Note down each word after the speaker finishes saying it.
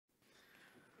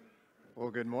Well,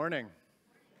 good morning.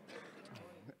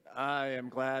 I am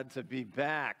glad to be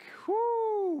back.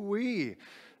 We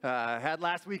had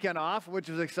last weekend off, which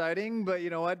was exciting, but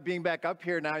you know what? Being back up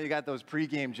here now, you got those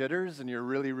pregame jitters, and you're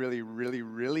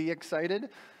really excited.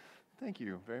 Thank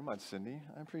you very much, Cindy.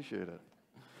 I appreciate it.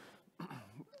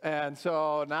 And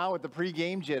so now with the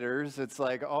pregame jitters, it's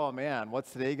like, oh man,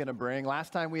 what's today going to bring?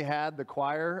 Last time we had the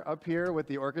choir up here with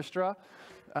the orchestra.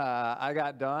 I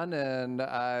got done and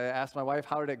I asked my wife,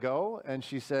 how did it go? And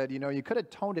she said, you know, you could have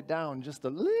toned it down just a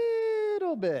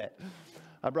little bit.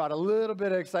 I brought a little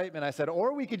bit of excitement. I said,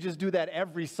 or we could just do that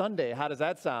every Sunday. How does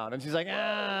that sound? And she's like,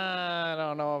 I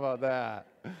don't know about that.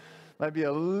 Might be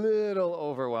a little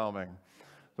overwhelming.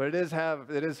 But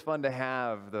it is fun to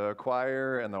have the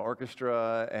choir and the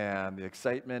orchestra and the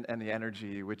excitement and the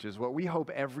energy, which is what we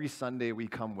hope every Sunday we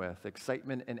come with,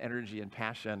 excitement and energy and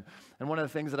passion. And one of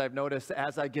the things that I've noticed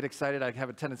as I get excited, I have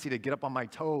a tendency to get up on my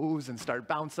toes and start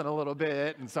bouncing a little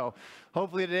bit. And so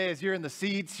hopefully today as you're in the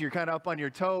seats, you're kind of up on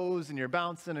your toes and you're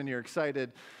bouncing and you're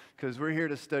excited, because we're here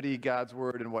to study God's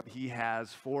Word and what He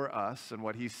has for us and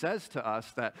what He says to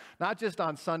us, that not just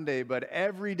on Sunday, but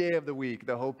every day of the week,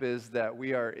 the hope is that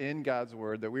we are in God's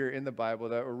Word, that we are in the Bible,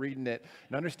 that we're reading it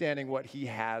and understanding what He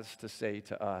has to say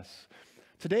to us.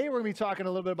 Today, we're going to be talking a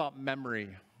little bit about memory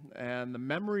and the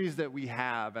memories that we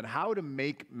have and how to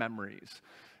make memories.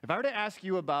 If I were to ask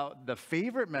you about the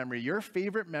favorite memory, your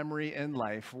favorite memory in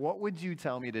life, what would you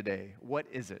tell me today? What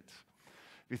is it?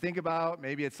 If you think about,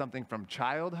 maybe it's something from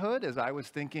childhood. As I was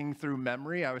thinking through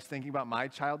memory, I was thinking about my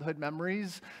childhood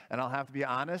memories, and I'll have to be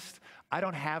honest, I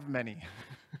don't have many.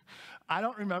 I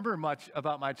don't remember much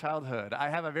about my childhood. I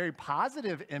have a very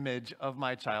positive image of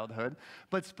my childhood,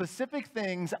 but specific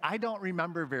things I don't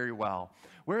remember very well.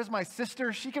 Whereas my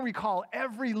sister, she can recall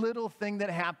every little thing that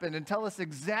happened and tell us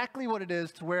exactly what it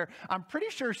is, to where I'm pretty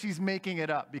sure she's making it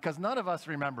up because none of us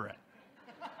remember it.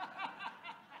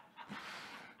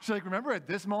 She's like, remember at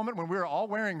this moment when we were all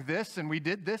wearing this and we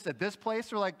did this at this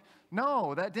place? We're like,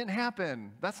 no, that didn't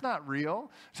happen. That's not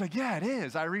real. She's like, yeah, it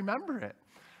is. I remember it.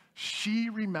 She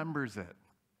remembers it.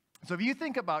 So if you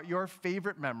think about your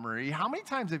favorite memory, how many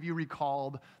times have you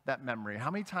recalled that memory? How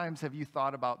many times have you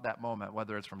thought about that moment,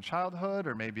 whether it's from childhood,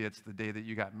 or maybe it's the day that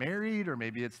you got married, or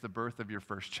maybe it's the birth of your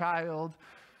first child?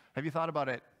 Have you thought about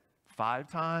it 5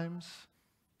 times?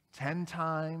 10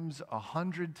 times,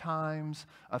 100 times,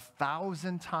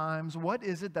 1,000 times? What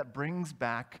is it that brings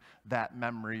back that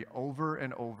memory over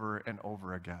and over and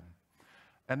over again?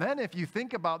 And then if you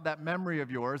think about that memory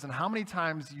of yours and how many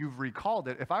times you've recalled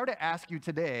it, if I were to ask you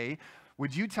today,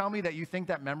 would you tell me that you think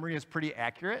that memory is pretty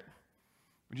accurate?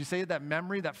 Would you say that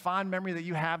memory, that fond memory that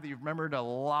you have that you've remembered a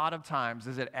lot of times,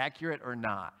 is it accurate or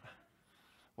not?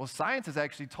 Well, science has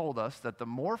actually told us that the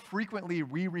more frequently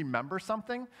we remember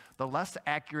something, the less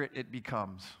accurate it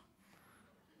becomes.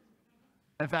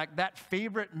 In fact, that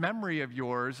favorite memory of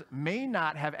yours may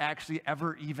not have actually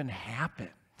ever even happened,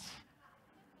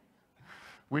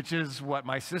 which is what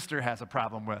my sister has a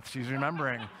problem with. She's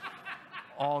remembering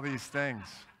all these things.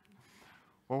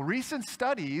 Well, recent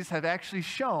studies have actually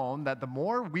shown that the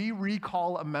more we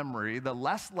recall a memory, the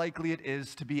less likely it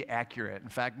is to be accurate. In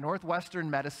fact, Northwestern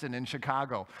Medicine in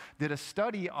Chicago did a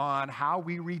study on how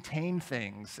we retain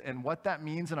things and what that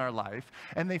means in our life.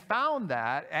 And they found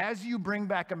that as you bring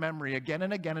back a memory again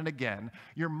and again and again,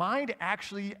 your mind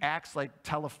actually acts like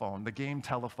telephone, the game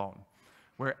telephone,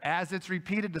 where as it's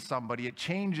repeated to somebody, it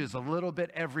changes a little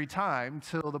bit every time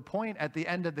till the point at the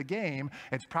end of the game,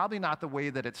 it's probably not the way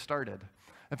that it started.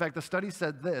 In fact, the study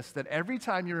said this, that every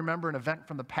time you remember an event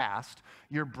from the past,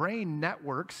 your brain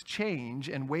networks change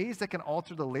in ways that can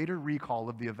alter the later recall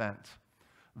of the event.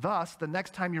 Thus, the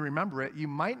next time you remember it, you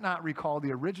might not recall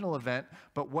the original event,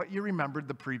 but what you remembered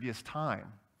the previous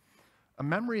time. A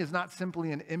memory is not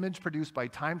simply an image produced by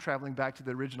time traveling back to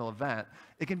the original event.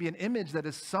 It can be an image that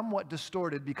is somewhat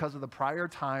distorted because of the prior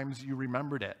times you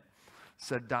remembered it,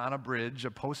 said Donna Bridge,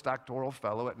 a postdoctoral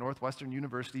fellow at Northwestern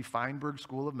University Feinberg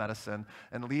School of Medicine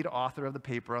and lead author of the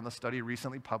paper on the study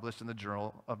recently published in the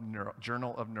Journal of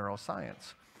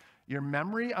Neuroscience. Your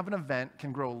memory of an event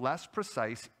can grow less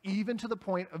precise, even to the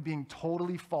point of being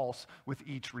totally false with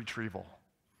each retrieval.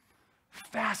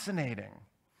 Fascinating.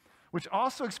 Which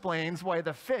also explains why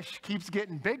the fish keeps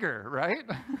getting bigger, right?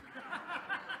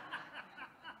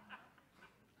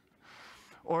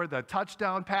 Or the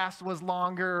touchdown pass was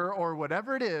longer, or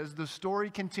whatever it is, the story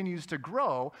continues to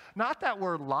grow. Not that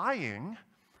we're lying.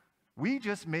 We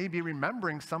just may be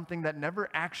remembering something that never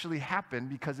actually happened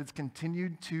because it's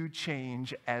continued to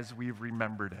change as we've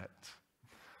remembered it.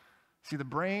 See, the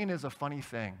brain is a funny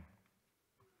thing.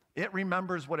 It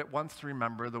remembers what it wants to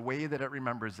remember, the way that it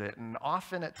remembers it, and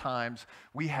often at times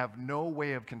we have no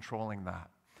way of controlling that.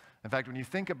 In fact, when you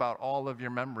think about all of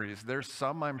your memories, there's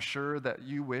some I'm sure that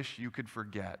you wish you could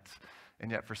forget,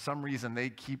 and yet for some reason they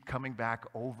keep coming back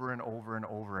over and over and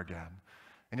over again.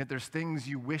 And yet there's things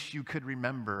you wish you could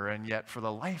remember, and yet for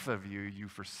the life of you, you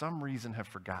for some reason have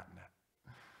forgotten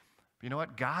it. But you know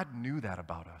what? God knew that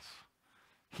about us.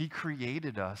 He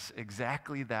created us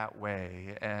exactly that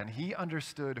way, and he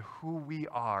understood who we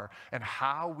are and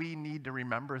how we need to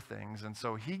remember things, and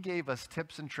so he gave us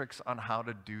tips and tricks on how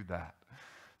to do that.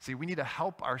 See, we need to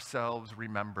help ourselves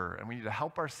remember, and we need to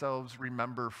help ourselves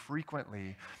remember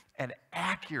frequently and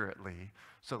accurately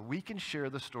so that we can share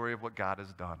the story of what God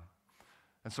has done.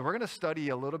 And so we're going to study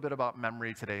a little bit about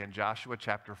memory today in Joshua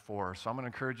chapter 4. So I'm going to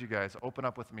encourage you guys, open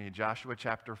up with me, Joshua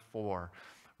chapter 4.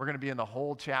 We're going to be in the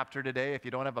whole chapter today. If you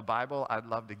don't have a Bible, I'd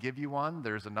love to give you one.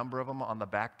 There's a number of them on the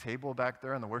back table back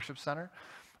there in the worship center.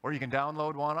 Or you can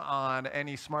download one on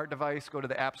any smart device. Go to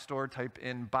the App Store, type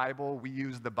in Bible. We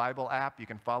use the Bible app. You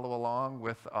can follow along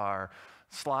with our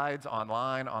slides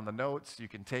online on the notes. You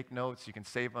can take notes. You can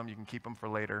save them. You can keep them for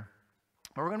later.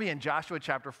 But we're going to be in Joshua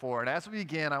chapter 4. And as we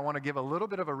begin, I want to give a little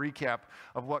bit of a recap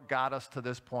of what got us to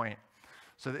this point.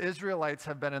 So the Israelites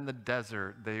have been in the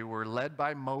desert. They were led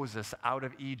by Moses out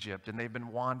of Egypt, and they've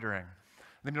been wandering.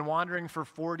 They've been wandering for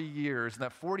 40 years, and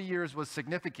that 40 years was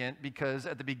significant because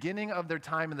at the beginning of their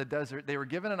time in the desert, they were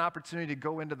given an opportunity to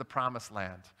go into the promised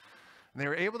land. And they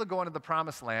were able to go into the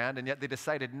promised land, and yet they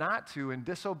decided not to and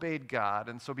disobeyed God.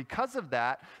 And so because of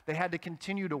that, they had to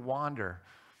continue to wander.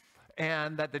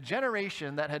 And that the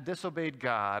generation that had disobeyed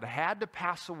God had to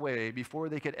pass away before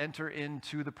they could enter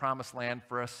into the promised land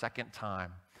for a second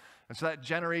time. And so that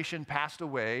generation passed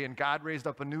away, and God raised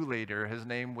up a new leader. His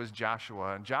name was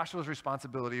Joshua. And Joshua's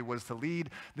responsibility was to lead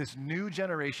this new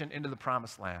generation into the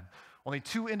promised land. Only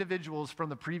 2 individuals from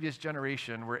the previous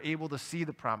generation were able to see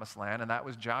the promised land, and that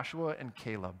was Joshua and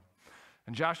Caleb.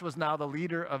 And Joshua is now the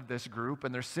leader of this group,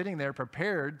 and they're sitting there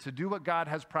prepared to do what God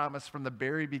has promised from the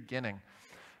very beginning.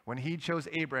 When he chose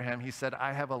Abraham, he said,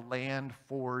 I have a land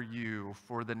for you,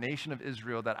 for the nation of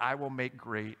Israel that I will make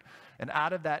great. And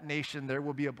out of that nation, there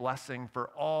will be a blessing for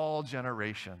all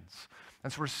generations.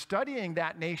 And so we're studying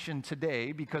that nation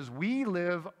today because we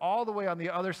live all the way on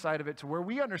the other side of it to where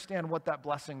we understand what that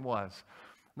blessing was.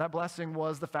 And that blessing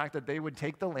was the fact that they would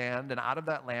take the land, and out of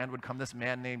that land would come this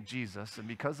man named Jesus. And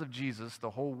because of Jesus, the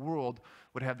whole world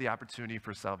would have the opportunity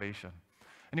for salvation.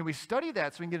 And we study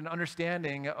that so we can get an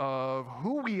understanding of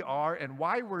who we are and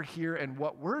why we're here and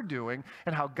what we're doing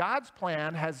and how God's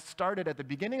plan has started at the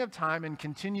beginning of time and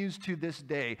continues to this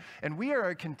day. And we are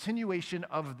a continuation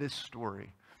of this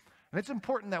story. And it's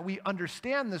important that we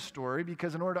understand this story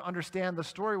because in order to understand the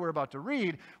story we're about to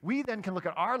read, we then can look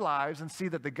at our lives and see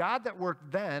that the God that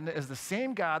worked then is the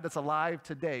same God that's alive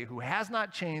today, who has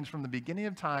not changed from the beginning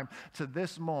of time to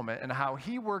this moment, and how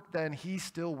he worked then, he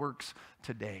still works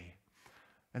today.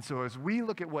 And so as we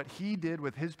look at what he did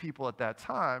with his people at that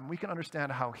time, we can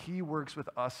understand how he works with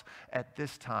us at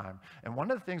this time. And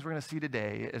one of the things we're going to see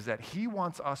today is that he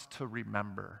wants us to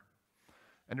remember,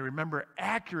 and to remember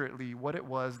accurately what it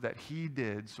was that he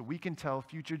did so we can tell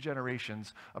future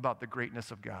generations about the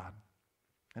greatness of God.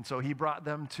 And so he brought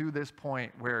them to this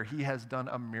point where he has done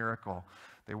a miracle.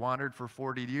 They wandered for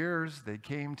 40 years. They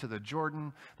came to the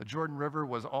Jordan. The Jordan River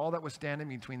was all that was standing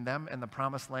between them and the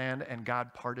promised land, and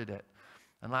God parted it.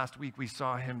 And last week we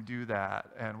saw him do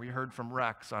that, and we heard from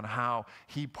Rex on how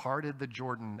he parted the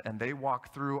Jordan and they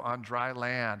walked through on dry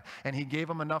land, and he gave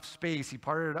them enough space. He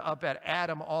parted it up at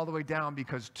Adam all the way down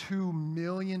because 2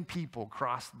 million people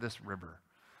crossed this river.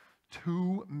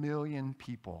 2 million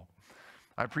people.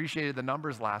 I appreciated the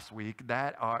numbers last week.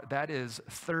 That is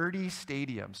 30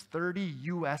 stadiums, 30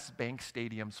 U.S. bank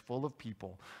stadiums full of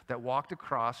people that walked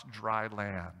across dry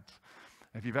land.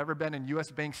 If you've ever been in U.S.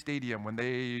 Bank Stadium when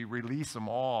they release them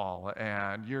all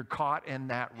and you're caught in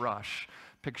that rush,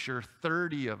 picture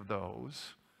 30 of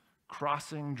those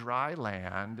crossing dry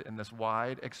land in this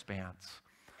wide expanse.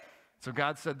 So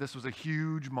God said this was a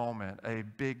huge moment, a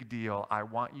big deal. I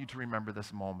want you to remember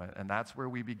this moment. And that's where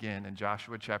we begin in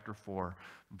Joshua chapter 4,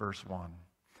 verse 1.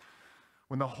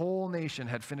 When the whole nation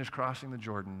had finished crossing the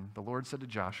Jordan, the Lord said to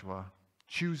Joshua,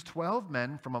 choose 12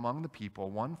 men from among the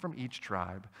people, 1 from each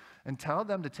tribe, and tell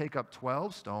them to take up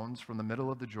 12 stones from the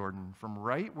middle of the Jordan, from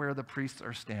right where the priests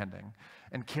are standing,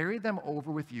 and carry them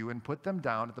over with you and put them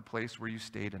down at the place where you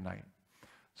stay tonight.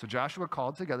 So Joshua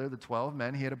called together the 12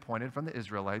 men he had appointed from the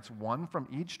Israelites, 1 from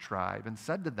each tribe, and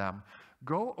said to them,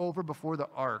 go over before the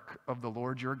ark of the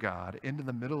Lord your God into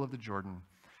the middle of the Jordan.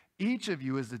 Each of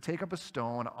you is to take up a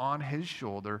stone on his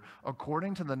shoulder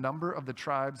according to the number of the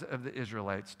tribes of the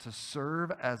Israelites to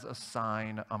serve as a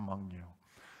sign among you.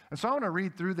 And so I want to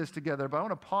read through this together, but I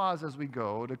want to pause as we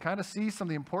go to kind of see some of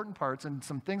the important parts and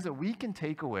some things that we can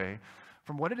take away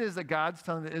from what it is that God's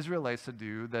telling the Israelites to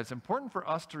do that's important for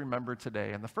us to remember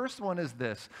today. And the first one is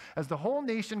this: as the whole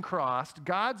nation crossed,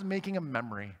 God's making a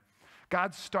memory.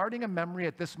 God's starting a memory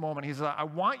at this moment. He says, I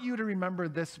want you to remember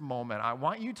this moment. I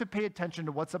want you to pay attention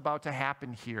to what's about to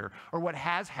happen here or what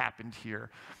has happened here.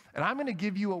 And I'm going to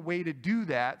give you a way to do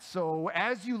that. So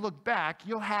as you look back,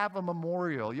 you'll have a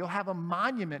memorial. You'll have a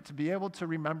monument to be able to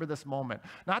remember this moment.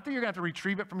 Not that you're going to have to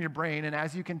retrieve it from your brain. And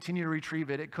as you continue to retrieve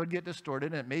it, it could get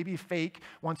distorted and it may be fake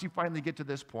once you finally get to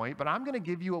this point. But I'm going to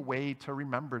give you a way to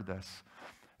remember this.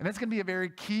 And it's going to be a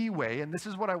very key way, and this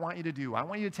is what I want you to do. I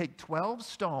want you to take 12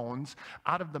 stones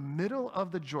out of the middle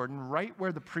of the Jordan, right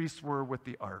where the priests were with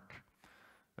the ark.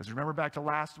 As you remember back to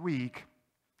last week,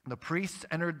 the priests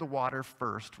entered the water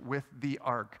first with the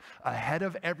ark ahead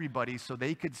of everybody so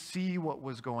they could see what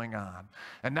was going on.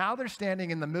 And now they're standing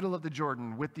in the middle of the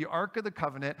Jordan with the Ark of the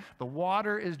Covenant. The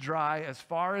water is dry as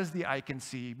far as the eye can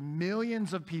see.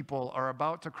 Millions of people are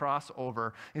about to cross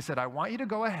over. He said, I want you to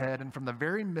go ahead and from the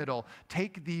very middle,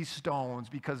 take these stones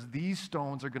because these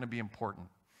stones are going to be important.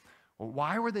 Well,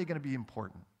 why were they going to be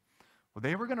important? Well,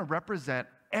 they were going to represent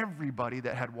everybody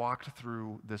that had walked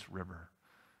through this river.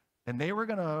 And they were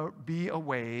going to be a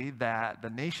way that the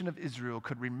nation of Israel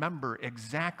could remember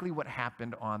exactly what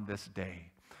happened on this day.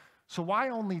 So why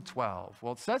only 12?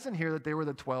 Well, it says in here that they were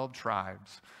the 12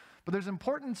 tribes. But there's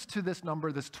importance to this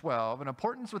number, this 12, and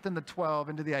importance within the 12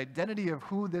 into the identity of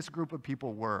who this group of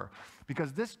people were.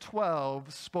 Because this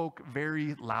 12 spoke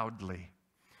very loudly.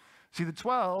 See, the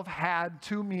 12 had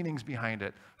two meanings behind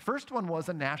it. First one was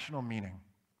a national meaning.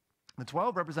 The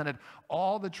 12 represented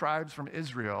all the tribes from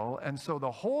Israel, and so the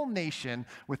whole nation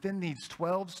within these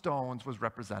 12 stones was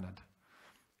represented.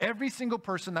 Every single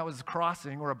person that was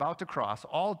crossing or about to cross,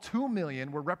 all 2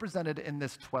 million, were represented in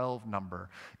this 12 number.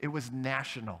 It was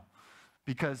national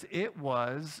because it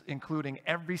was including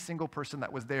every single person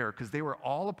that was there because they were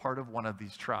all a part of one of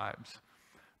these tribes.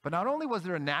 But not only was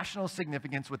there a national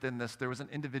significance within this, there was an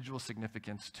individual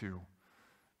significance too.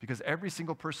 Because every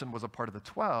single person was a part of the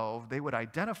 12, they would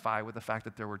identify with the fact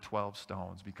that there were 12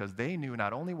 stones because they knew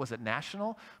not only was it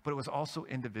national, but it was also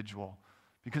individual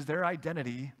because their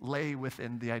identity lay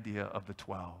within the idea of the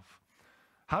 12.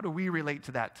 How do we relate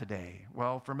to that today?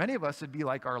 Well, for many of us, it'd be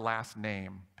like our last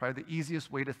name, probably the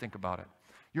easiest way to think about it.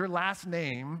 Your last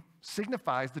name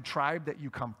signifies the tribe that you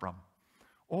come from.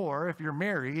 Or if you're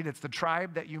married, it's the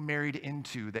tribe that you married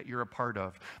into, that you're a part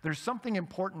of. There's something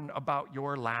important about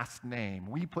your last name.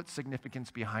 We put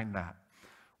significance behind that.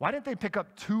 Why didn't they pick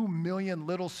up 2 million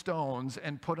little stones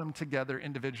and put them together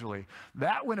individually?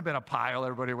 That would have been a pile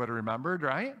everybody would have remembered,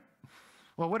 right?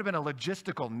 Well, it would have been a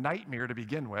logistical nightmare to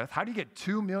begin with. How do you get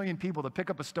 2 million people to pick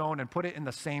up a stone and put it in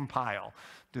the same pile?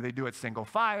 Do they do it single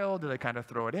file? Do they kind of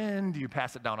throw it in? Do you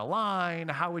pass it down a line?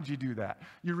 How would you do that?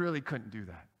 You really couldn't do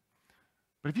that.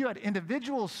 But if you had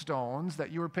individual stones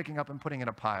that you were picking up and putting in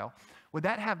a pile, would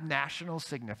that have national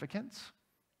significance?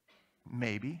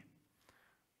 Maybe.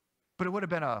 But it would have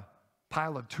been a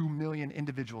pile of 2 million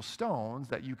individual stones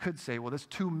that you could say, well, this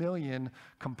 2 million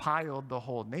compiled the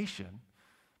whole nation.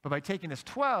 But by taking this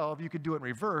 12, you could do it in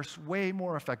reverse way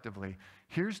more effectively.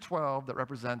 Here's 12 that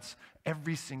represents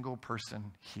every single person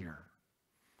here.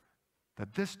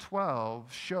 That this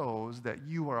 12 shows that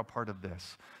you are a part of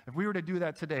this. If we were to do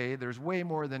that today, there's way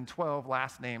more than 12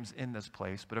 last names in this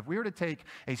place. But if we were to take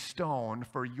a stone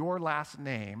for your last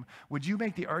name, would you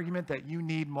make the argument that you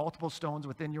need multiple stones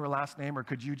within your last name, or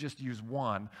could you just use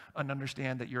one and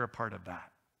understand that you're a part of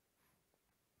that?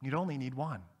 You'd only need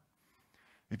one.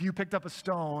 If you picked up a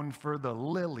stone for the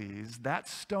Lillies, that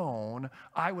stone,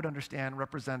 I would understand,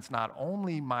 represents not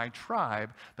only my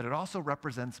tribe, but it also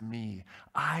represents me.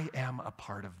 I am a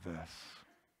part of this.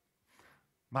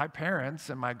 My parents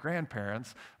and my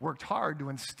grandparents worked hard to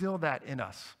instill that in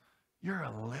us. You're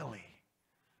a Lilly.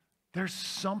 There's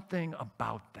something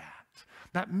about that.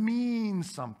 That means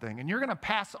something, and you're going to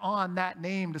pass on that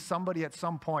name to somebody at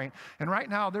some point. And right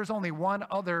now, there's only one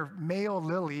other male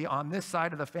Lilly on this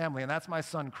side of the family, and that's my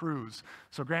son, Cruz.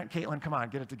 So Grant, Caitlin, come on,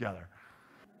 get it together.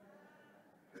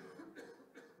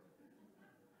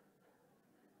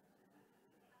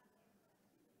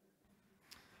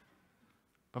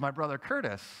 But my brother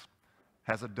Curtis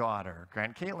has a daughter.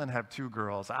 Grant and Caitlin have 2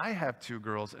 girls. I have 2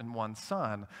 girls and 1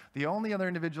 son. The only other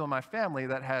individual in my family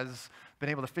that has been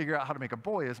able to figure out how to make a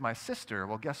boy is my sister.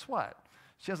 Well, guess what?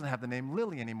 She doesn't have the name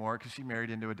Lilly anymore because she married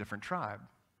into a different tribe.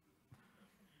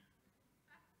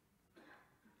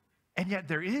 And yet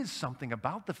there is something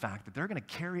about the fact that they're going to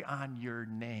carry on your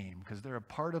name because they're a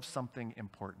part of something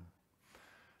important.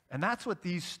 And that's what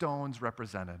these stones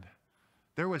represented.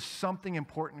 There was something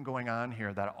important going on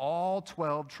here that all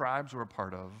 12 tribes were a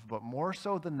part of, but more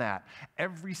so than that,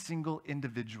 every single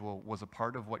individual was a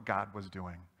part of what God was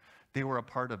doing. They were a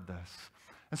part of this.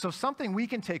 And so something we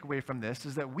can take away from this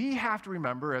is that we have to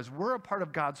remember, as we're a part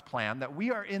of God's plan, that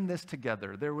we are in this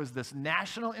together. There was this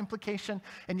national implication,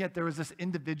 and yet there was this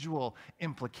individual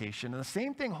implication. And the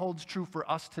same thing holds true for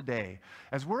us today.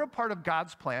 As we're a part of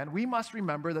God's plan, we must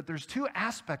remember that there's two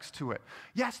aspects to it.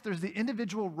 Yes, there's the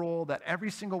individual role that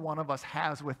every single one of us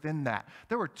has within that.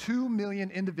 There were 2 million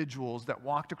individuals that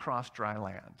walked across dry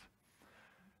land.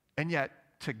 And yet,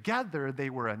 together, they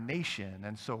were a nation.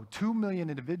 And so 2 million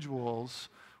individuals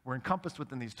were encompassed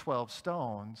within these 12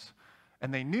 stones,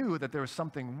 and they knew that there was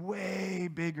something way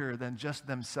bigger than just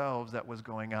themselves that was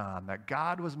going on, that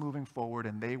God was moving forward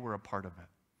and they were a part of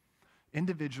it,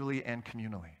 individually and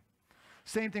communally.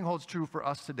 Same thing holds true for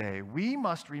us today. We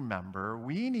must remember,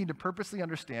 we need to purposely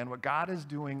understand what God is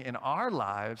doing in our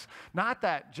lives, not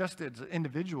that just as an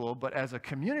individual, but as a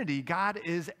community, God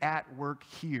is at work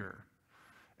here.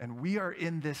 And we are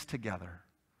in this together.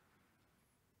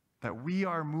 That we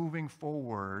are moving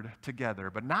forward together,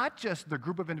 but not just the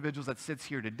group of individuals that sits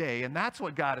here today. And that's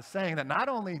what God is saying, that not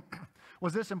only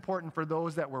was this important for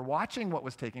those that were watching what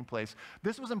was taking place,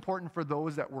 this was important for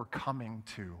those that were coming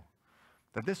to.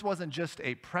 That this wasn't just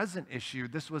a present issue,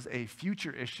 this was a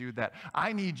future issue, that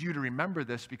I need you to remember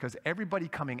this because everybody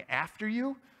coming after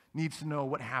you needs to know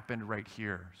what happened right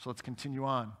here. So let's continue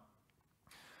on.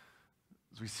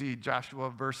 As we see Joshua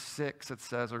verse 6, it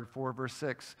says, or 4 verse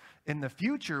 6, in the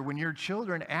future, when your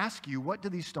children ask you, what do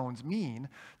these stones mean?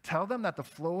 Tell them that the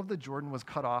flow of the Jordan was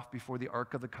cut off before the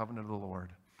ark of the covenant of the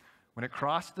Lord. When it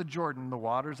crossed the Jordan, the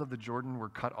waters of the Jordan were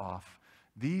cut off.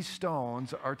 These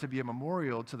stones are to be a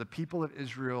memorial to the people of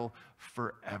Israel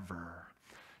forever.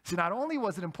 See, not only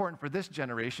was it important for this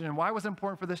generation, and why was it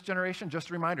important for this generation? Just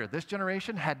a reminder, this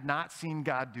generation had not seen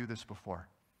God do this before.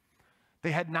 They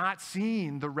had not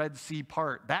seen the Red Sea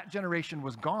part. That generation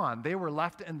was gone. They were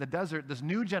left in the desert. This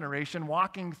new generation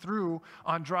walking through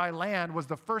on dry land was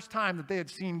the first time that they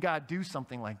had seen God do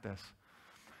something like this.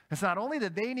 It's not only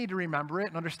that they need to remember it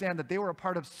and understand that they were a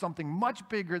part of something much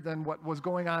bigger than what was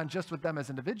going on just with them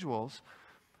as individuals,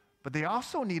 but they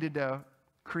also needed to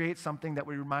create something that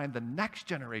would remind the next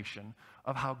generation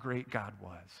of how great God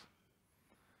was.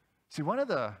 See, one of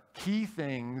the key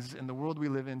things in the world we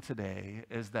live in today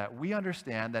is that we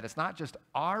understand that it's not just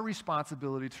our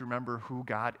responsibility to remember who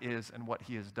God is and what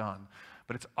he has done,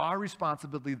 but it's our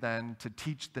responsibility then to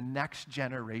teach the next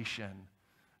generation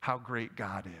how great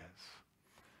God is.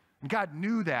 And God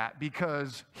knew that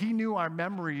because he knew our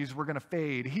memories were going to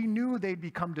fade. He knew they'd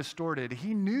become distorted.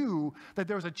 He knew that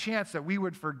there was a chance that we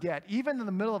would forget, even in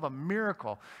the middle of a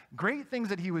miracle, great things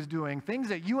that he was doing, things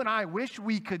that you and I wish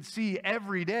we could see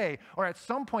every day or at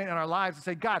some point in our lives and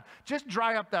say, God, just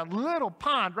dry up that little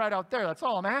pond right out there. That's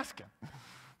all I'm asking.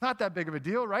 Not that big of a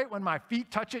deal, right? When my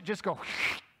feet touch it, just go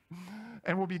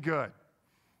and we'll be good.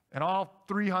 And all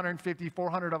 350,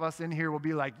 400 of us in here will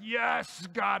be like, yes,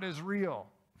 God is real.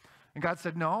 And God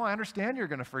said, no, I understand you're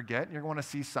going to forget and you're going to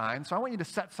see signs. So I want you to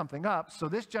set something up so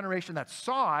this generation that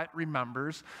saw it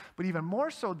remembers, but even more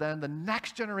so then, the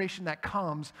next generation that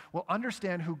comes will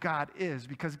understand who God is.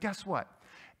 Because guess what?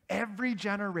 Every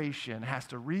generation has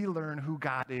to relearn who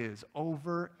God is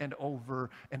over and over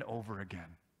and over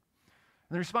again.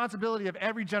 And the responsibility of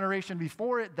every generation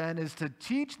before it then is to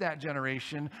teach that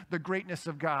generation the greatness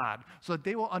of God so that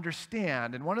they will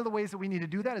understand. And one of the ways that we need to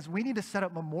do that is we need to set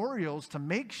up memorials to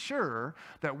make sure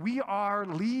that we are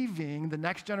leaving the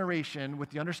next generation with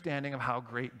the understanding of how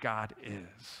great God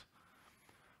is.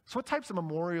 So what types of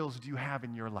memorials do you have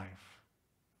in your life?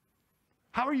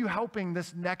 How are you helping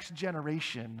this next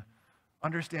generation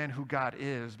understand who God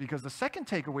is? Because the second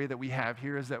takeaway that we have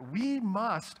here is that we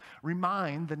must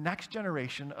remind the next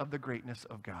generation of the greatness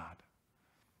of God.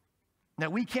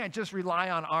 Now, we can't just rely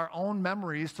on our own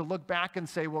memories to look back and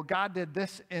say, well, God did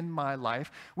this in my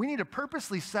life. We need to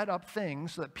purposely set up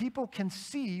things so that people can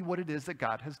see what it is that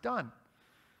God has done.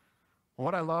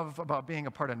 What I love about being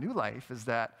a part of New Life is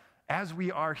that as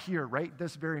we are here right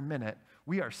this very minute,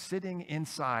 we are sitting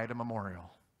inside a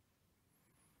memorial.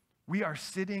 We are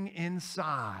sitting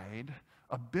inside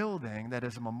a building that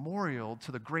is a memorial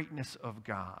to the greatness of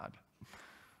God.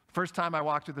 First time I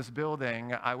walked through this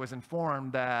building, I was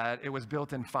informed that it was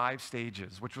built in 5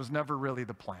 stages, which was never really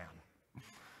the plan.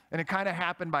 And it kind of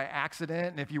happened by accident.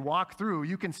 And if you walk through,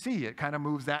 you can see it kind of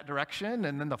moves that direction.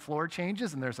 And then the floor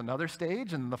changes and there's another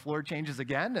stage. And the floor changes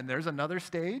again and there's another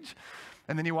stage.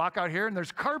 And then you walk out here and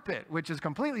there's carpet, which is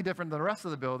completely different than the rest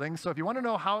of the building. So if you want to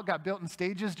know how it got built in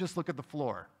stages, just look at the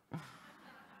floor.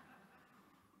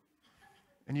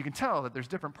 And you can tell that there's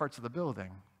different parts of the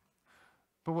building.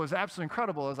 But what was absolutely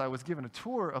incredible as I was given a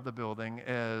tour of the building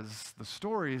is the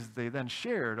stories they then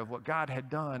shared of what God had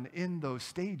done in those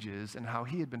stages and how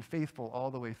he had been faithful all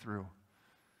the way through.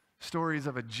 Stories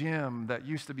of a gym that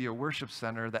used to be a worship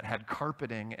center that had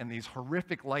carpeting and these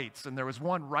horrific lights, and there was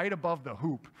one right above the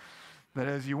hoop that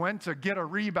as you went to get a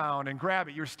rebound and grab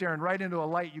it, you're staring right into a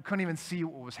light. You couldn't even see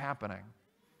what was happening.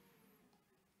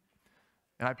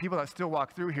 And I have people that still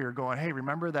walk through here going, hey,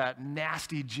 remember that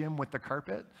nasty gym with the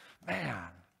carpet? Man,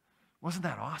 wasn't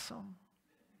that awesome?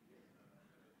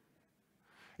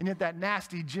 And yet that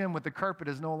nasty gym with the carpet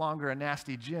is no longer a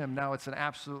nasty gym. Now it's an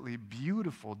absolutely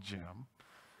beautiful gym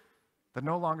that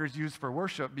no longer is used for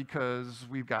worship because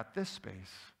we've got this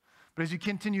space. But as you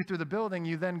continue through the building,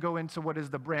 you then go into what is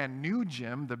the brand new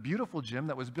gym, the beautiful gym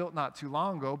that was built not too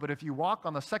long ago. But if you walk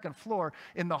on the second floor,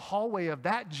 in the hallway of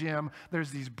that gym,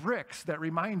 there's these bricks that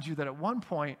remind you that at one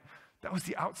point, that was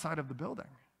the outside of the building.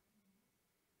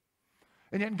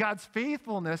 And yet in God's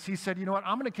faithfulness, he said, you know what,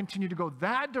 I'm going to continue to go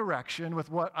that direction with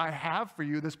what I have for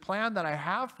you, this plan that I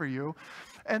have for you,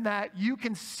 and that you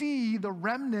can see the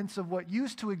remnants of what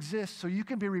used to exist so you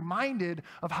can be reminded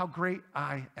of how great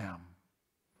I am.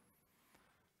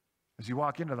 As you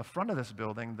walk into the front of this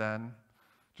building, then,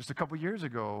 just a couple years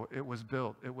ago, it was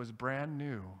built. It was brand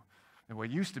new. And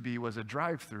what used to be was a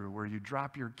drive-through where you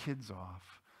drop your kids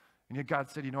off. And yet God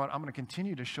said, you know what, I'm going to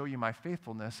continue to show you my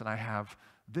faithfulness, and I have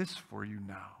this for you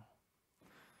now.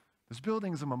 This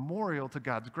building is a memorial to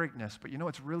God's greatness, but you know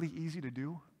what's really easy to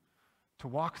do? To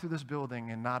walk through this building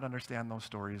and not understand those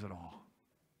stories at all.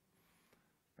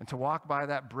 And to walk by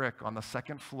that brick on the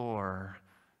second floor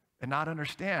and not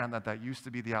understand that that used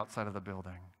to be the outside of the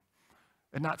building.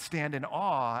 And not stand in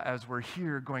awe as we're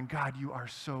here going, God, you are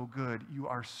so good. You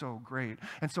are so great.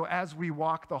 And so as we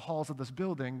walk the halls of this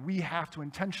building, we have to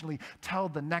intentionally tell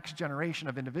the next generation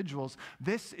of individuals,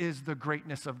 this is the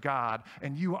greatness of God.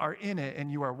 And you are in it,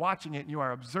 and you are watching it, and you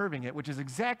are observing it, which is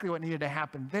exactly what needed to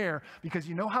happen there. Because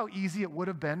you know how easy it would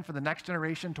have been for the next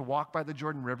generation to walk by the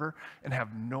Jordan River and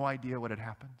have no idea what had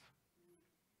happened?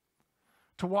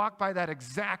 To walk by that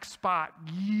exact spot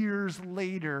years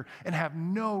later and have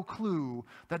no clue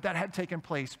that that had taken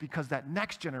place because that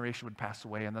next generation would pass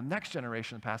away and the next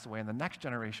generation would pass away and the next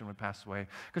generation would pass away.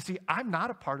 Because see, I'm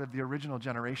not a part of the original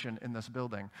generation in this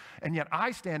building. And yet I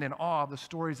stand in awe of the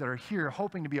stories that are here,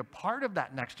 hoping to be a part of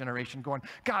that next generation going,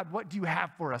 God, what do you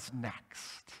have for us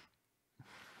next?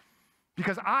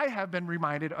 Because I have been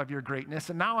reminded of your greatness,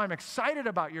 and now I'm excited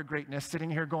about your greatness, sitting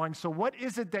here going, so what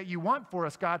is it that you want for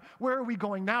us, God? Where are we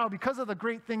going now? Because of the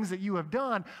great things that you have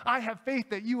done, I have faith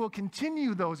that you will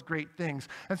continue those great things.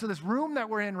 And so this room that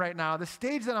we're in right now, the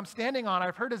stage that I'm standing on,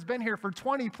 I've heard has been here for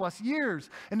 20 plus years,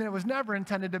 and it was never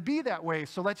intended to be that way,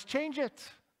 so let's change it.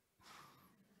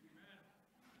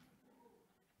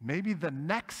 Maybe the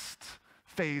next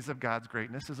phase of God's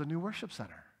greatness is a new worship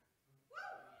center.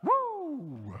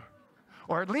 Woo!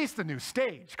 Or at least a new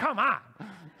stage. Come on.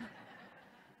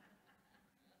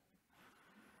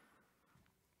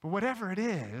 But whatever it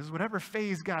is, whatever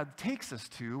phase God takes us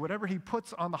to, whatever he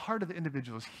puts on the heart of the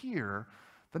individuals here,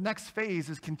 the next phase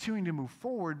is continuing to move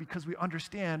forward because we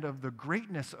understand of the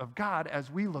greatness of God as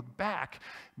we look back,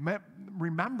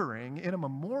 remembering in a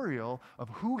memorial of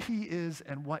who he is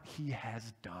and what he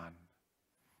has done.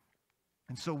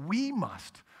 And so we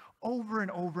must over and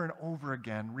over and over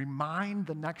again, remind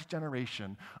the next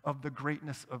generation of the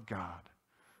greatness of God.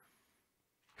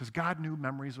 Because God knew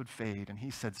memories would fade, and he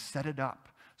said, set it up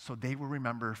so they will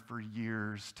remember for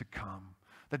years to come,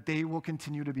 that they will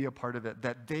continue to be a part of it,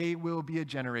 that they will be a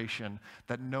generation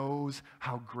that knows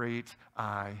how great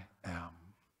I am.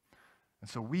 And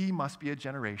so we must be a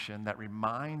generation that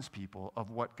reminds people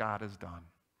of what God has done.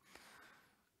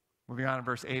 Moving on in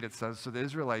verse 8, it says, so the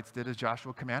Israelites did as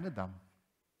Joshua commanded them.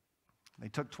 They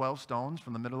took 12 stones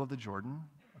from the middle of the Jordan,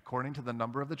 according to the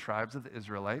number of the tribes of the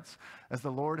Israelites, as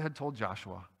the Lord had told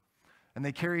Joshua. And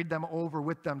they carried them over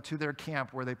with them to their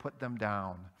camp where they put them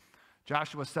down.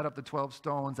 Joshua set up the 12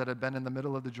 stones that had been in the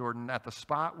middle of the Jordan at the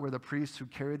spot where the priests who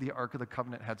carried the Ark of the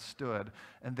Covenant had stood,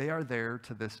 and they are there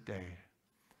to this day.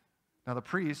 Now the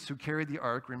priests who carried the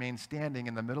ark remained standing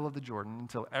in the middle of the Jordan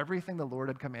until everything the Lord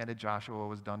had commanded Joshua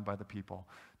was done by the people,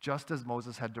 just as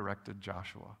Moses had directed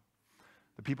Joshua.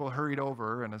 The people hurried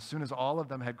over, and as soon as all of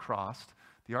them had crossed,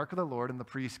 the ark of the Lord and the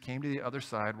priests came to the other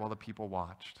side while the people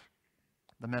watched.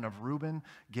 The men of Reuben,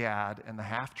 Gad, and the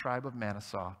half-tribe of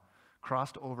Manasseh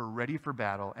crossed over ready for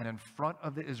battle and in front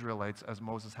of the Israelites as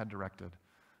Moses had directed.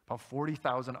 about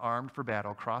 40,000 armed for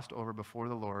battle crossed over before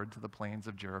the Lord to the plains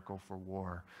of Jericho for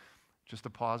war. Just to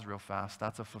pause real fast,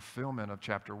 that's a fulfillment of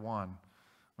chapter 1.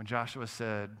 When Joshua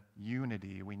said,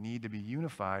 unity, we need to be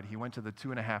unified, he went to the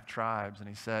 2.5 tribes and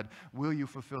he said, will you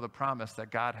fulfill the promise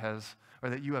that God has, or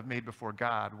that you have made before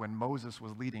God? When Moses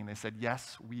was leading, they said,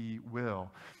 yes, we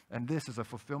will. And this is a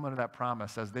fulfillment of that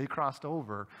promise. As they crossed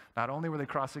over, not only were they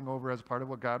crossing over as part of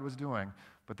what God was doing,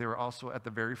 but they were also at the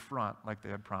very front like they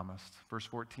had promised. Verse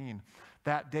 14,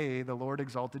 that day the Lord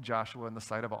exalted Joshua in the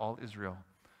sight of all Israel.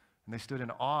 And they stood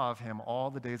in awe of him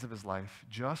all the days of his life,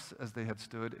 just as they had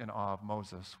stood in awe of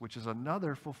Moses, which is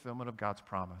another fulfillment of God's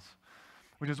promise,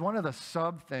 which is one of the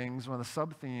sub-things, one of the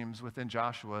sub-themes within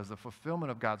Joshua is the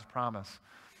fulfillment of God's promise.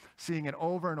 Seeing it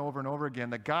over and over and over again,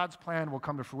 that God's plan will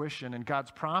come to fruition and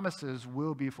God's promises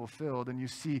will be fulfilled. And you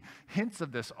see hints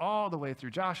of this all the way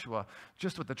through Joshua,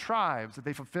 just with the tribes that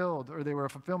they fulfilled, or they were a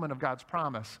fulfillment of God's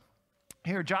promise.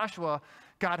 Here, Joshua,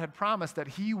 God had promised that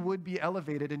he would be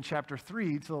elevated in chapter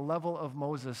 3 to the level of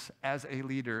Moses as a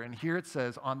leader. And here it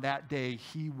says, on that day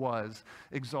he was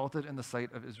exalted in the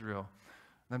sight of Israel.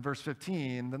 And then verse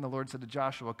 15, then the Lord said to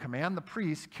Joshua, command the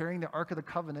priests carrying the Ark of the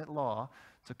Covenant law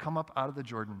to come up out of the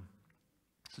Jordan.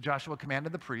 So Joshua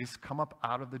commanded the priests, come up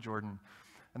out of the Jordan.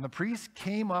 And the priests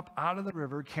came up out of the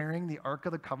river carrying the Ark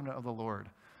of the Covenant of the Lord.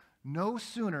 No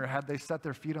sooner had they set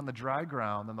their feet on the dry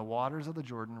ground than the waters of the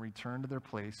Jordan returned to their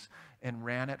place and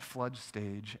ran at flood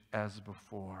stage as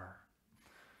before.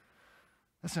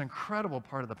 That's an incredible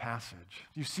part of the passage.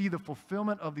 You see the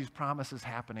fulfillment of these promises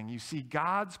happening. You see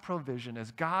God's provision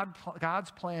as God's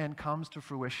plan comes to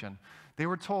fruition. They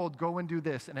were told, go and do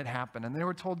this, and it happened. And they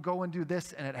were told, go and do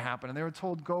this, and it happened. And they were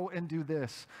told, go and do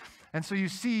this. And so you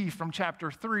see from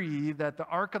chapter 3 that the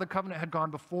Ark of the Covenant had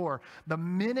gone before. The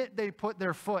minute they put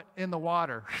their foot in the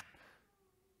water,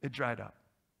 it dried up.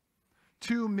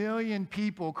 2 million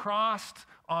people crossed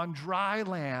on dry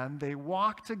land. They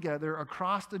walked together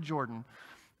across the Jordan.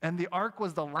 And the ark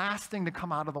was the last thing to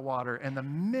come out of the water. And the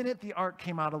minute the ark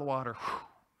came out of the water,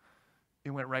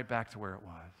 it went right back to where it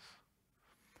was.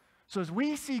 So as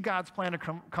we see God's plan to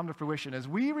come to fruition, as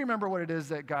we remember what it is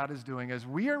that God is doing, as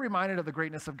we are reminded of the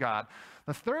greatness of God,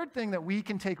 the third thing that we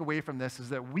can take away from this is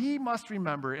that we must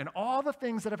remember in all the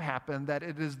things that have happened that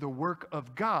it is the work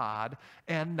of God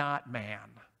and not man.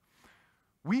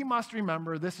 We must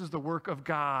remember this is the work of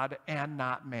God and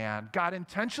not man. God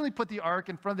intentionally put the ark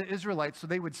in front of the Israelites so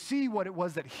they would see what it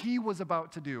was that he was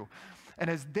about to do. And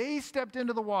as they stepped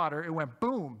into the water, it went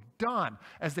boom, done.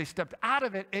 As they stepped out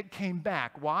of it, it came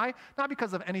back. Why? Not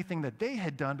because of anything that they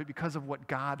had done, but because of what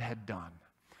God had done.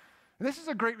 And this is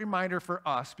a great reminder for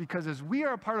us because as we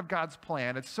are a part of God's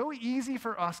plan, it's so easy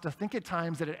for us to think at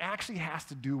times that it actually has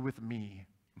to do with me.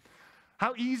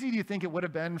 How easy do you think it would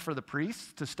have been for the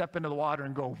priests to step into the water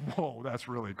and go, whoa, that's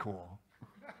really cool?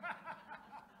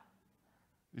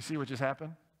 You see what just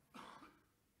happened?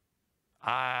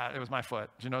 It was my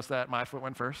foot. Did you notice that? My foot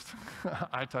went first.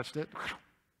 I touched it.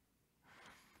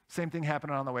 Same thing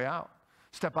happened on the way out.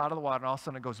 Step out of the water and all of a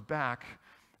sudden it goes back.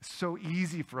 It's so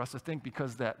easy for us to think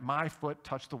because that my foot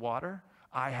touched the water,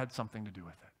 I had something to do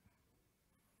with it.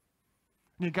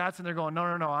 And God's in there going, no,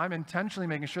 I'm intentionally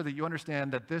making sure that you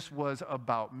understand that this was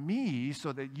about me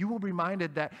so that you will be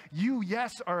reminded that you,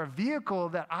 yes, are a vehicle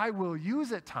that I will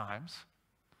use at times,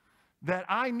 that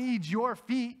I need your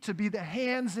feet to be the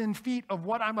hands and feet of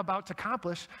what I'm about to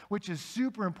accomplish, which is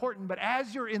super important. But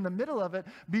as you're in the middle of it,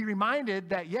 be reminded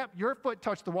that, yep, your foot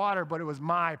touched the water, but it was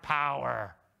my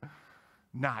power,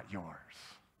 not yours.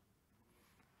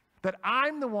 That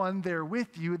I'm the one there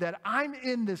with you, that I'm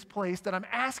in this place, that I'm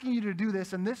asking you to do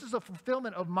this, and this is a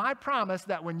fulfillment of my promise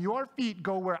that when your feet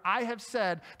go where I have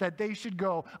said that they should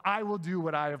go, I will do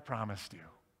what I have promised you.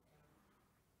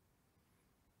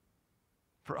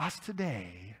 For us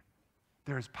today,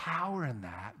 there is power in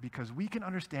that because we can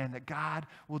understand that God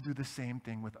will do the same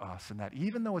thing with us, and that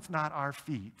even though it's not our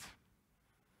feet,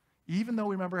 even though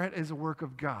we remember it is a work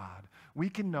of God, we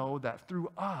can know that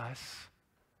through us,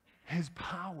 his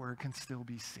power can still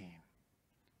be seen.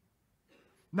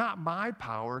 Not my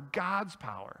power, God's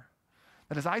power.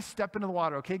 That as I step into the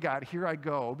water, okay, God, here I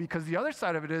go. Because the other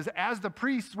side of it is, as the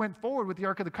priests went forward with the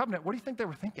Ark of the Covenant, what do you think they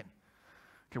were thinking?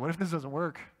 Okay, what if this doesn't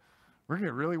work? We're going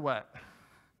to get really wet.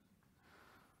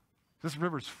 This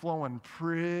river's flowing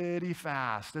pretty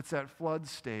fast. It's at flood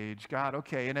stage. God,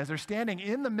 okay. And as they're standing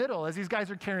in the middle, as these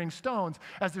guys are carrying stones,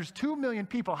 as there's 2 million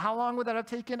people, how long would that have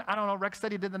taken? I don't know. Rex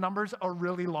said he did the numbers. A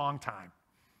really long time.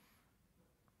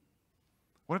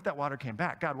 What if that water came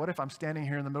back? God, what if I'm standing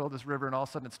here in the middle of this river and all of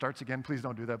a sudden it starts again? Please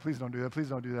don't do that. Please don't do that. Please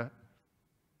don't do that.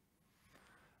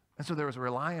 And so there was a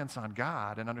reliance on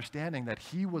God and understanding that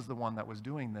he was the one that was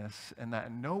doing this, and that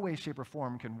in no way, shape, or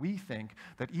form can we think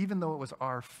that even though it was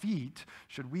our feet,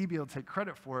 should we be able to take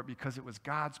credit for it because it was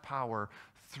God's power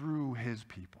through his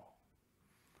people.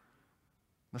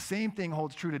 The same thing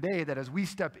holds true today, that as we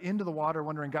step into the water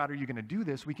wondering, God, are you going to do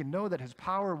this? We can know that his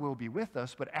power will be with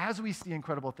us, but as we see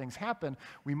incredible things happen,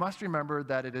 we must remember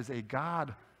that it is a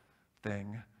God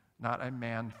thing, not a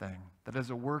man thing. That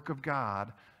is a work of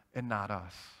God and not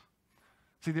us.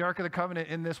 See, the Ark of the Covenant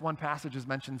in this one passage is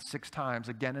mentioned 6 times,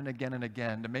 again and again and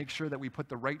again, to make sure that we put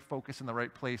the right focus in the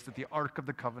right place, that the Ark of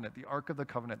the Covenant,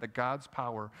 that God's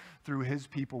power through his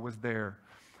people was there.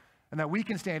 And that we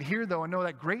can stand here, though, and know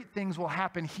that great things will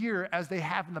happen here as they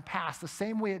have in the past, the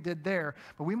same way it did there.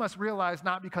 But we must realize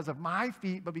not because of my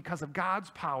feet, but because of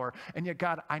God's power. And yet,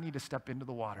 God, I need to step into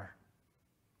the water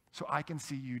so I can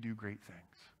see you do great things,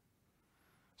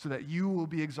 so that you will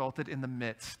be exalted in the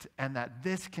midst, and that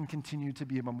this can continue to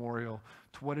be a memorial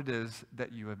to what it is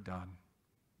that you have done.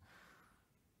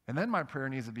 And then my prayer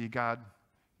needs to be, God,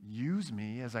 use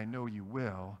me as I know you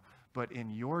will, but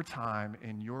in your time,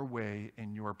 in your way,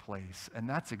 in your place. And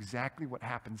that's exactly what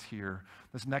happens here.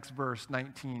 This next verse,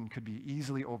 19, could be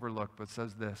easily overlooked, but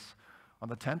says this: on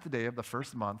the 10th day of the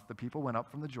first month, the people went up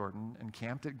from the Jordan and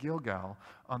camped at Gilgal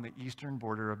on the eastern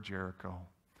border of Jericho.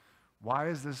 Why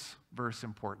is this verse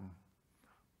important?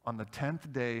 On the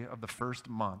 10th day of the first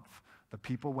month, the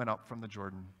people went up from the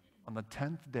Jordan. On the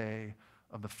 10th day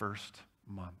of the first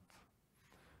month.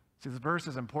 See, this verse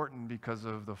is important because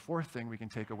of the fourth thing we can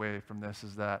take away from this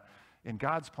is that in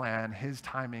God's plan, his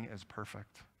timing is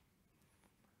perfect.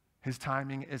 His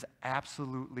timing is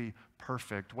absolutely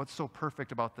perfect. What's so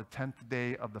perfect about the 10th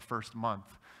day of the first month?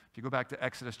 If you go back to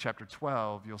Exodus chapter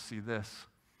 12, you'll see this.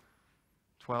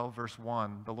 12 verse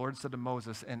 1, the Lord said to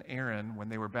Moses and Aaron when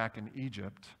they were back in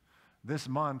Egypt, this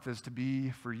month is to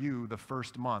be for you the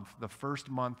first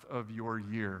month of your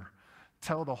year.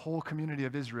 Tell the whole community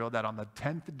of Israel that on the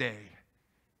 10th day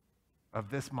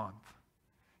of this month,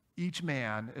 each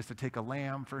man is to take a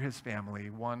lamb for his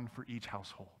family, one for each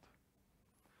household.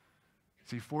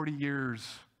 See, 40 years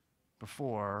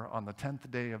before, on the 10th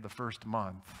day of the first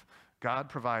month, God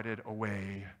provided a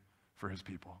way for his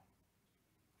people.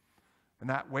 And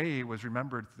that way was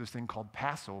remembered through this thing called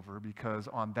Passover, because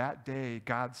on that day,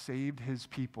 God saved his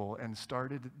people and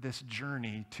started this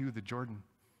journey to the Jordan.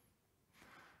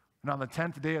 And on the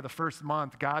 10th day of the first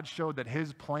month, God showed that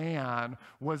his plan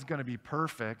was going to be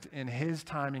perfect in his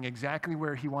timing, exactly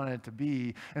where he wanted it to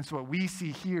be. And so what we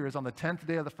see here is on the 10th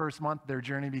day of the first month, their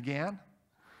journey began.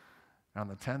 And on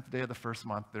the 10th day of the first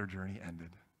month, their journey ended.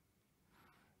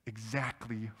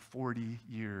 Exactly 40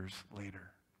 years later.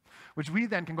 Which we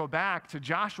then can go back to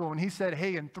Joshua when he said,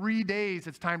 hey, in 3 days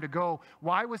it's time to go.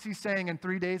 Why was he saying in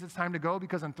 3 days it's time to go?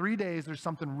 Because in 3 days there's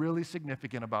something really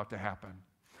significant about to happen.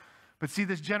 But see,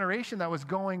 this generation that was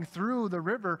going through the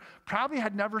river probably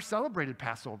had never celebrated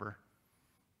Passover.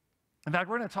 In fact,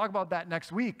 we're going to talk about that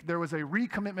next week. There was a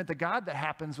recommitment to God that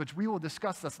happens, which we will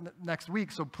discuss this next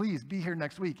week. So please be here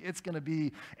next week. It's going to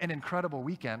be an incredible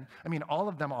weekend. I mean, all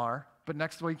of them are, but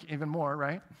next week even more,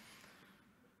 right?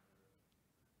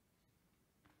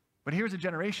 But here's a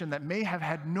generation that may have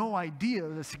had no idea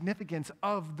the significance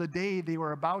of the day they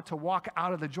were about to walk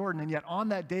out of the Jordan. And yet on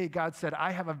that day, God said,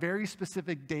 I have a very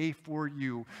specific day for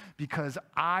you because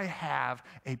I have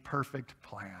a perfect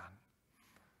plan.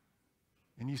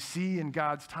 And you see in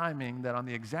God's timing that on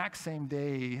the exact same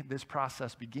day this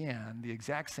process began, the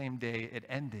exact same day it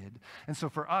ended. And so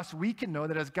for us, we can know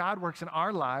that as God works in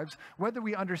our lives, whether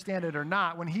we understand it or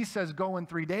not, when he says go in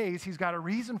 3 days, he's got a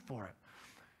reason for it.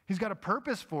 He's got a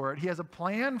purpose for it. He has a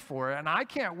plan for it. And I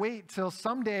can't wait till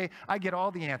someday I get all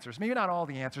the answers. Maybe not all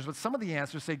the answers, but some of the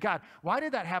answers. Say, God, why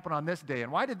did that happen on this day?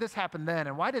 And why did this happen then?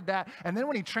 And why did that? And then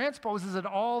when he transposes it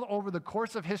all over the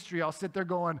course of history, I'll sit there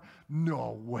going,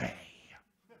 no way.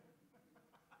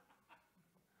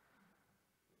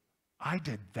 I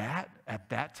did that at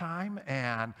that time,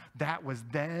 and that was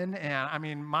then. And I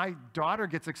mean, my daughter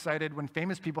gets excited when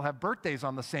famous people have birthdays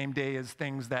on the same day as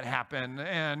things that happen.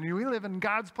 And we live in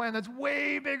God's plan that's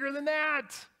way bigger than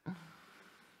that.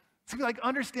 It's like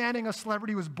understanding a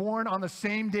celebrity was born on the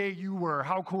same day you were.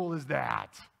 How cool is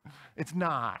that? It's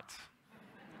not.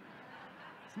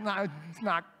 It's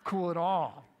not cool at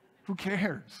all. Who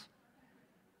cares?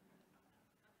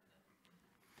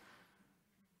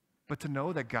 But to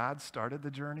know that God started the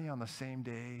journey on the same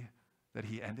day that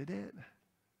he ended it,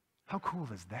 how cool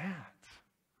is that?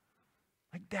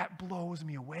 Like, that blows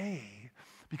me away,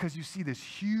 because you see this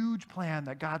huge plan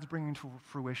that God's bringing to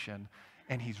fruition,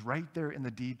 and he's right there in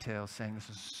the details saying, this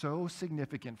is so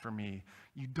significant for me,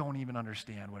 you don't even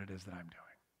understand what it is that I'm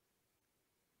doing.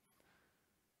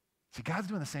 See, God's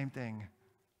doing the same thing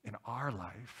in our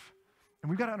life. And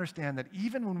we've got to understand that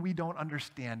even when we don't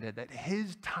understand it, that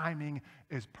his timing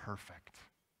is perfect.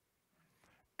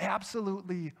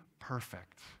 Absolutely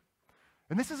perfect.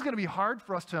 And this is going to be hard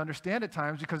for us to understand at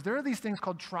times because there are these things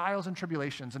called trials and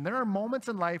tribulations. And there are moments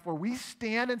in life where we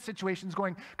stand in situations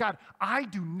going, God, I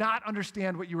do not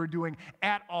understand what you are doing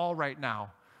at all right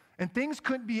now. And things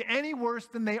couldn't be any worse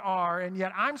than they are. And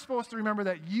yet I'm supposed to remember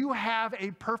that you have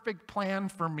a perfect plan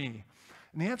for me.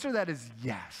 And the answer to that is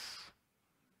yes.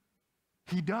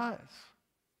 He does.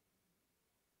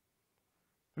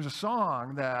 There's a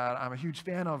song that I'm a huge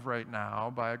fan of right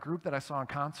now by a group that I saw in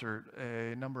concert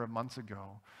a number of months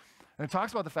ago. And it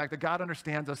talks about the fact that God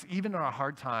understands us even in our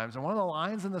hard times. And one of the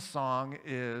lines in the song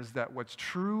is that what's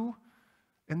true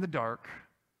in the dark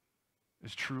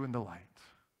is true in the light.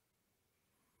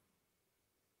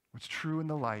 What's true in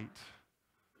the light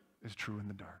is true in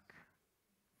the dark.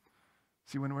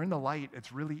 See, when we're in the light,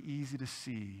 it's really easy to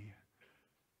see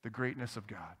the greatness of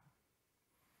God.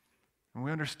 And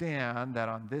we understand that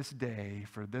on this day,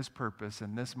 for this purpose,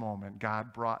 in this moment,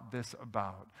 God brought this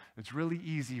about. It's really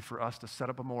easy for us to set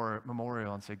up a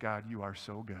memorial and say, God, you are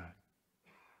so good.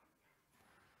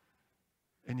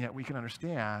 And yet we can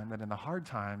understand that in the hard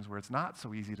times where it's not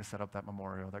so easy to set up that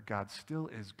memorial, that God still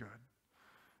is good.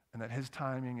 And that his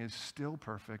timing is still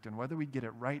perfect. And whether we get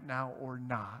it right now or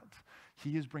not,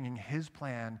 he is bringing his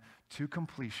plan to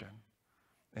completion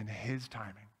in his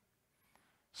timing.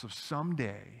 So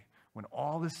someday, when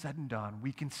all is said and done,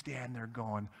 we can stand there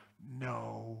going,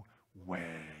 no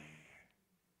way.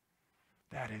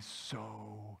 That is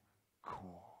so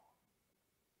cool.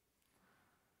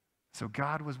 So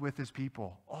God was with his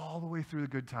people all the way through the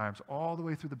good times, all the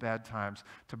way through the bad times,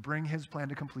 to bring his plan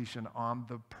to completion on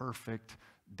the perfect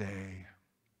day.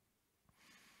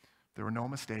 There were no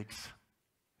mistakes.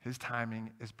 His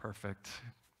timing is perfect.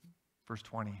 Verse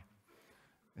 20.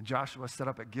 And Joshua set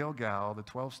up at Gilgal the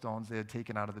 12 stones they had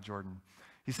taken out of the Jordan.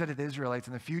 He said to the Israelites,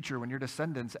 in the future, when your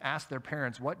descendants ask their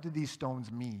parents, what do these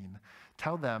stones mean?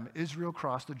 Tell them, Israel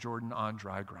crossed the Jordan on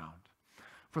dry ground.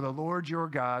 For the Lord your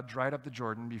God dried up the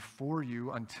Jordan before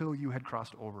you until you had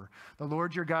crossed over. The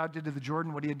Lord your God did to the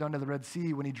Jordan what he had done to the Red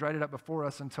Sea when he dried it up before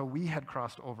us until we had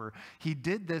crossed over. He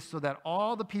did this so that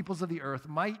all the peoples of the earth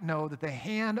might know that the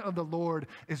hand of the Lord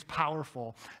is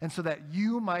powerful, and so that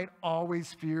you might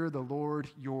always fear the Lord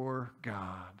your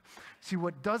God. See,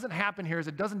 what doesn't happen here is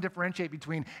it doesn't differentiate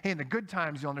between, hey, in the good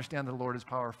times you'll understand that the Lord is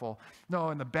powerful. No,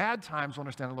 in the bad times we'll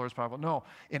understand the Lord is powerful. No,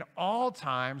 in all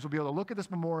times we'll be able to look at this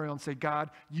memorial and say,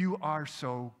 God, you are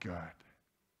so good.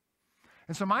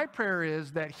 And so my prayer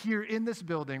is that here in this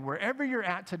building, wherever you're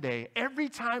at today, every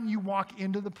time you walk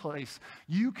into the place,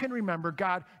 you can remember,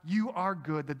 God, you are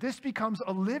good, that this becomes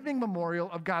a living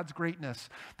memorial of God's greatness,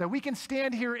 that we can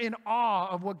stand here in awe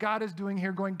of what God is doing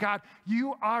here, going, God,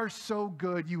 you are so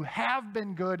good. You have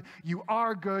been good. You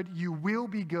are good. You will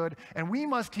be good. And we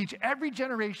must teach every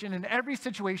generation in every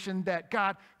situation that,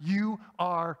 God, you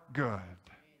are good.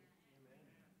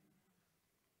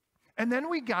 And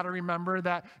then we got to remember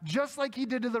that just like he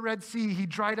did to the Red Sea, he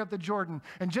dried up the Jordan.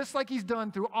 And just like he's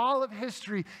done through all of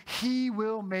history, he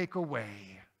will make a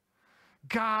way.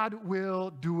 God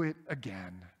will do it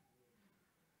again.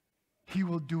 He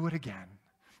will do it again.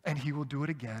 And he will do it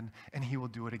again. And he will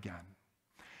do it again.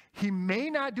 He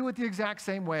may not do it the exact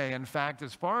same way. In fact,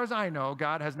 as far as I know,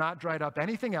 God has not dried up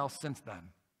anything else since then.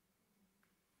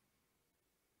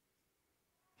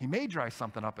 He may dry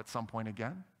something up at some point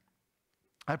again.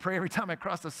 I pray every time I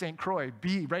cross the St. Croix,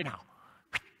 be right now.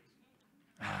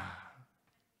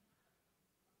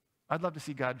 I'd love to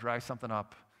see God dry something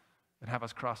up and have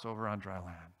us cross over on dry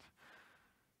land.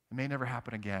 It may never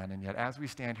happen again, and yet as we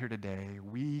stand here today,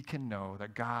 we can know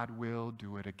that God will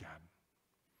do it again.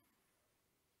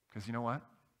 Because you know what?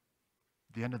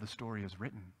 The end of the story is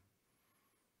written.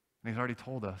 And he's already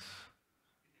told us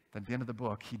that at the end of the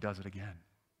book, he does it again.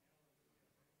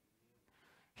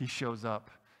 He shows up.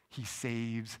 He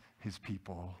saves his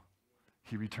people.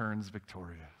 He returns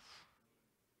victorious.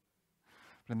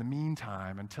 But in the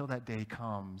meantime, until that day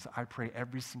comes, I pray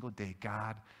every single day,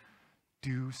 God,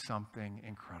 do something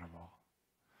incredible.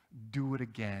 Do it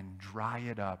again. Dry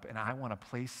it up. And I want to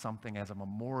place something as a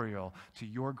memorial to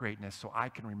your greatness so I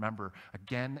can remember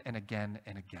again and again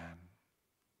and again.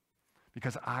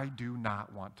 Because I do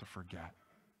not want to forget.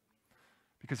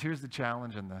 Because here's the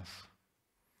challenge in this.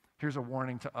 Here's a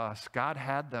warning to us. God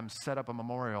had them set up a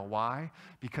memorial. Why?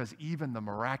 Because even the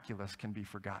miraculous can be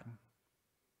forgotten.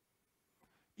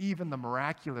 Even the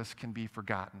miraculous can be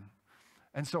forgotten.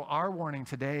 And so our warning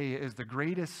today is the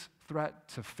greatest threat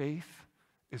to faith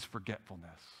is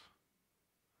forgetfulness.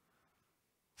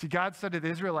 See, God said to the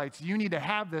Israelites, you need to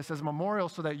have this as a memorial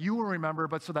so that you will remember,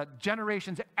 but so that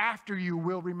generations after you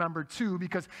will remember too,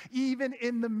 because even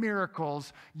in the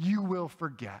miracles, you will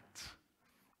forget.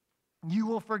 You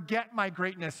will forget my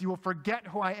greatness. You will forget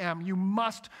who I am. You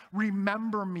must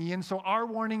remember me. And so our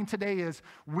warning today is,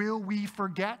 will we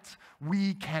forget?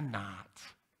 We cannot.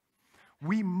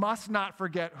 We must not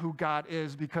forget who God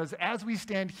is, because as we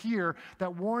stand here,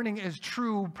 that warning is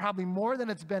true probably more than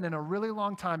it's been in a really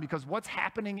long time, because what's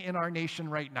happening in our nation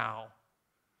right now,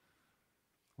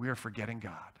 we are forgetting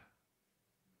God.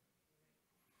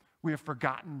 We have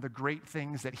forgotten the great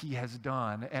things that he has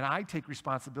done, and I take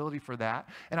responsibility for that,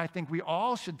 and I think we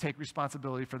all should take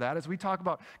responsibility for that. As we talk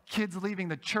about kids leaving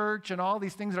the church and all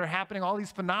these things that are happening, all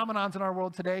these phenomenons in our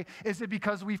world today, is it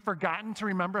because we've forgotten to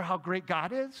remember how great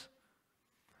God is?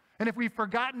 And if we've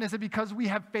forgotten, is it because we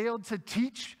have failed to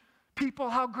teach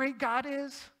people how great God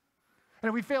is? And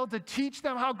if we failed to teach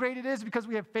them how great it is because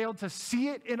we have failed to see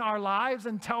it in our lives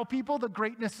and tell people the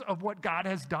greatness of what God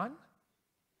has done?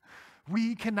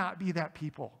 We cannot be that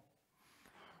people.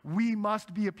 We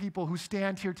must be a people who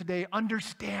stand here today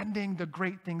understanding the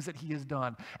great things that he has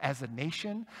done as a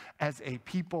nation, as a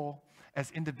people,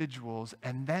 as individuals.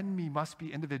 And then we must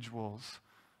be individuals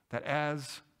that,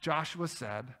 as Joshua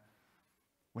said,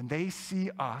 when they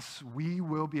see us, we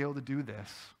will be able to do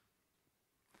this.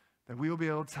 That we will be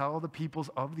able to tell the peoples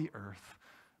of the earth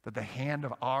that the hand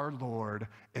of our Lord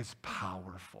is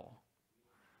powerful,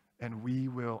 and we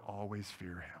will always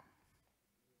fear him.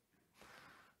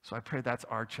 So I pray that's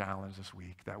our challenge this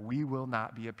week, that we will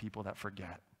not be a people that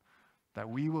forget, that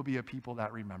we will be a people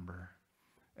that remember.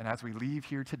 And as we leave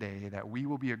here today, that we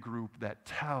will be a group that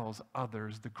tells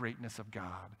others the greatness of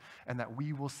God, and that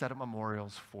we will set up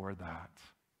memorials for that.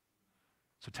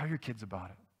 So tell your kids about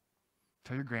it.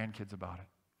 Tell your grandkids about it.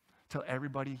 Tell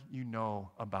everybody you know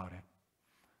about it.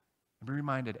 And be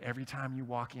reminded every time you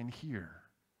walk in here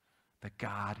that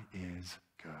God is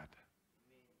good.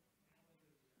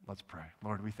 Let's pray.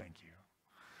 Lord, we thank you.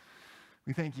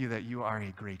 We thank you that you are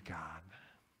a great God,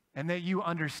 and that you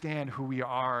understand who we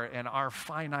are and our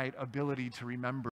finite ability to remember